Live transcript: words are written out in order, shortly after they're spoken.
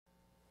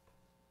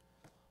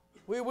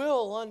We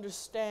will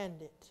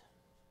understand it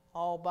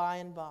all by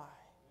and by.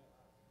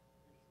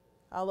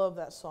 I love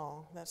that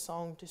song. That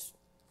song just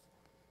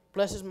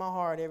blesses my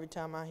heart every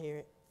time I hear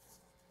it.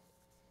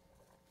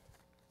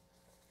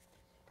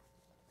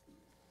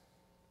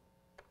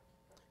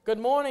 Good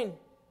morning,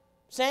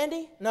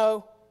 Sandy?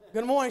 No.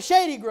 Good morning,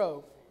 Shady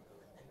Grove.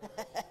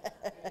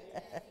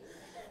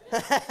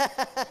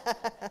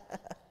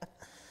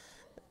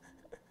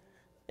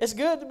 It's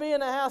good to be in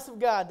the house of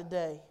God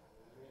today,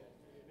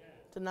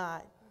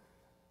 tonight.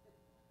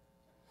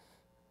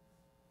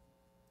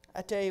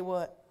 I tell you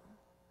what,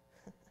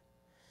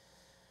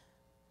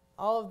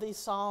 all of these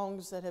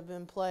songs that have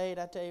been played,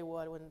 I tell you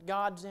what, when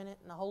God's in it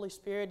and the Holy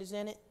Spirit is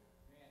in it,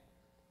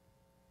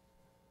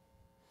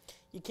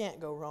 you can't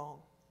go wrong.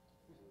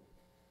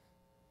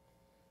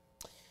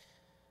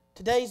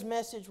 Today's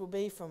message will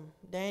be from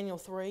Daniel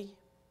 3.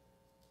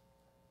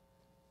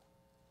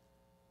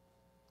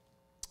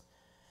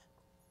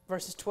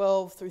 Verses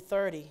 12 through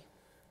 30.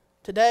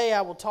 Today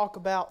I will talk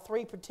about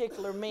three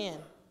particular men.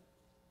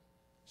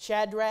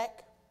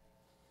 Shadrach,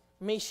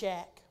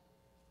 Meshach,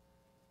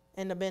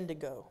 and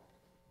Abednego.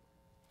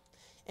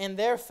 And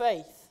their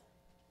faith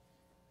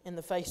in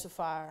the face of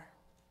fire.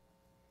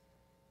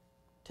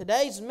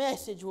 Today's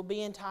message will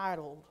be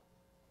entitled,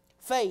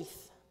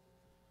 Faith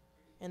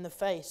in the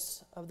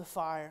Face of the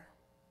Fire.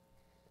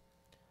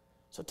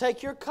 So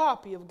take your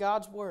copy of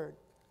God's Word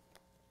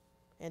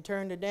and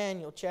turn to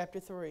Daniel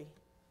chapter 3.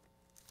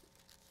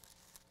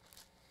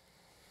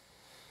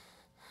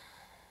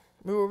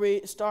 We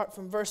will start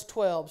from verse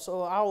 12.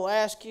 So I will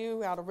ask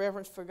you, out of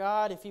reverence for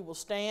God, if you will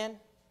stand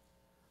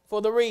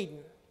for the reading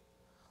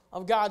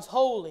of God's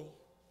holy,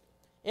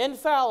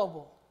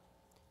 infallible,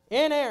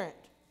 inerrant,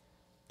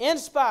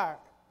 inspired,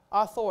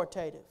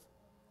 authoritative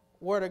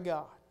Word of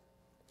God.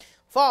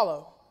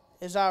 Follow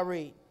as I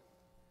read.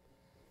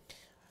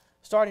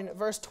 Starting at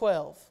verse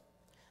 12.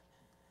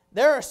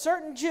 There are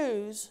certain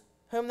Jews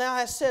whom thou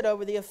hast set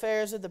over the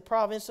affairs of the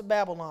province of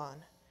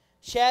Babylon,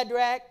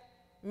 Shadrach,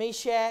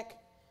 Meshach,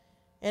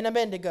 and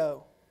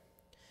Abednego.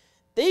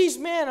 These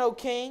men, O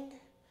king,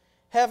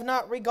 have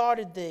not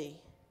regarded thee.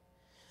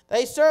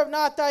 They serve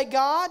not thy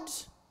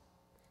gods,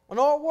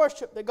 nor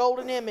worship the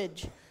golden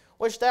image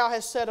which thou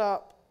hast set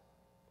up.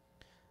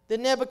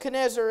 Then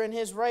Nebuchadnezzar in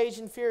his rage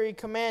and fury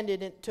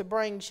commanded it to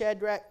bring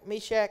Shadrach,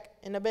 Meshach,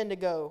 and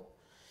Abednego.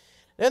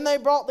 Then they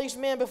brought these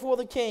men before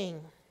the king.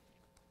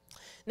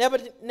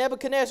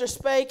 Nebuchadnezzar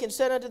spake and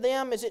said unto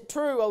them, Is it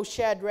true, O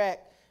Shadrach,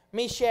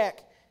 Meshach,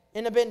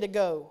 and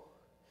Abednego?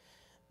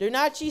 Do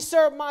not ye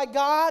serve my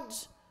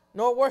gods,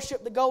 nor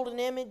worship the golden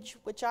image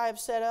which I have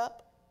set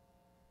up?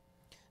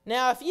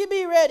 Now if ye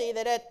be ready,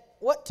 that at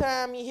what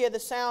time ye hear the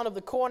sound of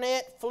the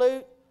cornet,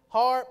 flute,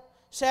 harp,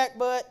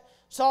 sackbut,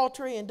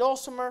 psaltery, and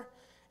dulcimer,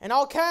 and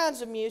all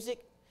kinds of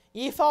music,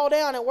 ye fall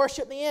down and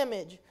worship the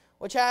image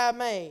which I have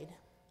made.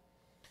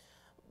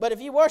 But if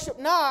ye worship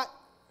not,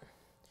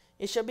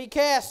 it shall be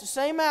cast the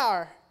same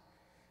hour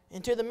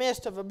into the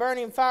midst of a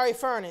burning fiery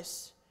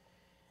furnace.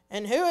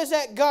 And who is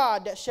that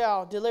God that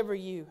shall deliver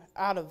you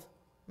out of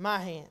my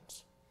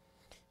hands?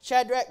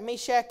 Shadrach,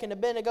 Meshach, and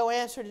Abednego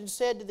answered and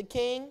said to the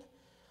king,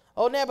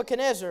 O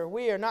Nebuchadnezzar,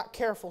 we are not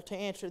careful to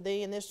answer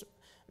thee in this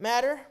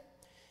matter.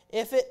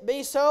 If it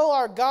be so,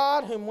 our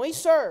God whom we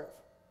serve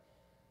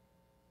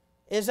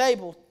is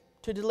able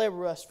to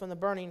deliver us from the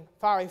burning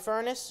fiery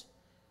furnace,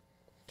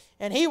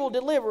 and he will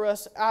deliver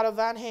us out of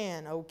thine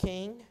hand, O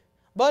king.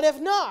 But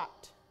if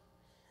not,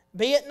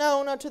 be it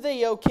known unto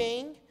thee, O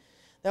king,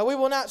 that we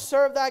will not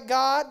serve thy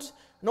gods,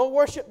 nor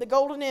worship the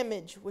golden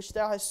image which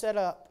thou hast set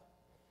up.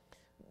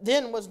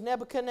 Then was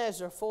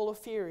Nebuchadnezzar full of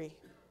fury,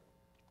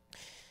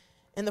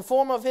 and the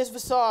form of his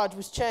visage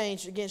was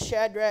changed against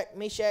Shadrach,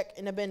 Meshach,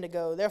 and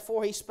Abednego.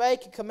 Therefore he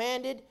spake and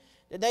commanded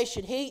that they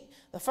should heat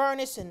the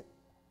furnace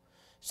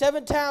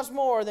 7 times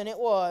more than it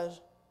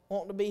was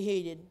wont to be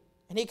heated.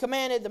 And he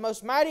commanded the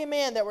most mighty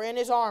men that were in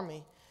his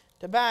army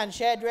to bind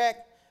Shadrach,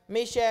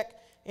 Meshach,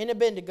 and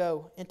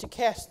Abednego, and to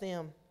cast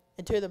them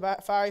into the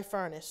fiery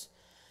furnace.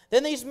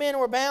 Then these men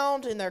were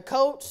bound in their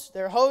coats,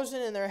 their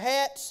hosen, and their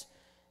hats,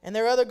 and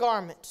their other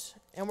garments,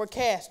 and were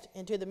cast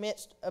into the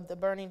midst of the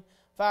burning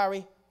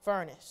fiery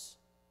furnace.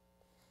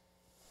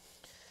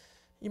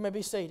 You may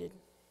be seated.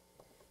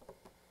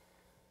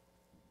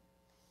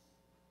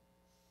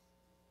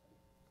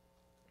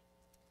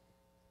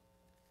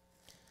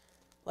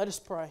 Let us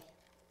pray.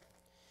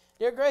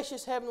 Dear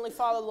gracious Heavenly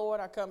Father, Lord,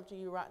 I come to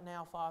you right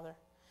now, Father.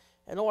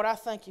 And Lord, I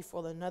thank you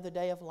for another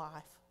day of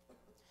life.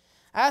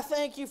 I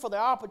thank you for the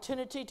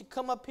opportunity to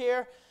come up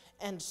here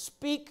and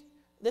speak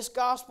this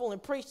gospel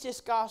and preach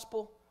this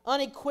gospel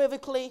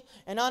unequivocally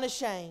and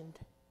unashamed,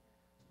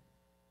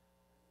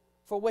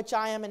 for which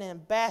I am an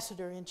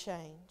ambassador in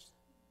chains.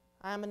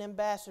 I am an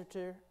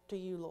ambassador to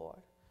you, Lord.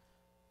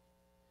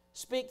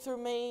 Speak through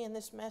me in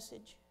this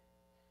message,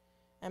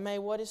 and may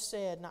what is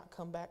said not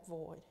come back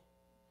void.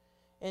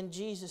 In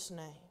Jesus'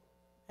 name,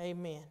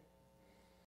 amen.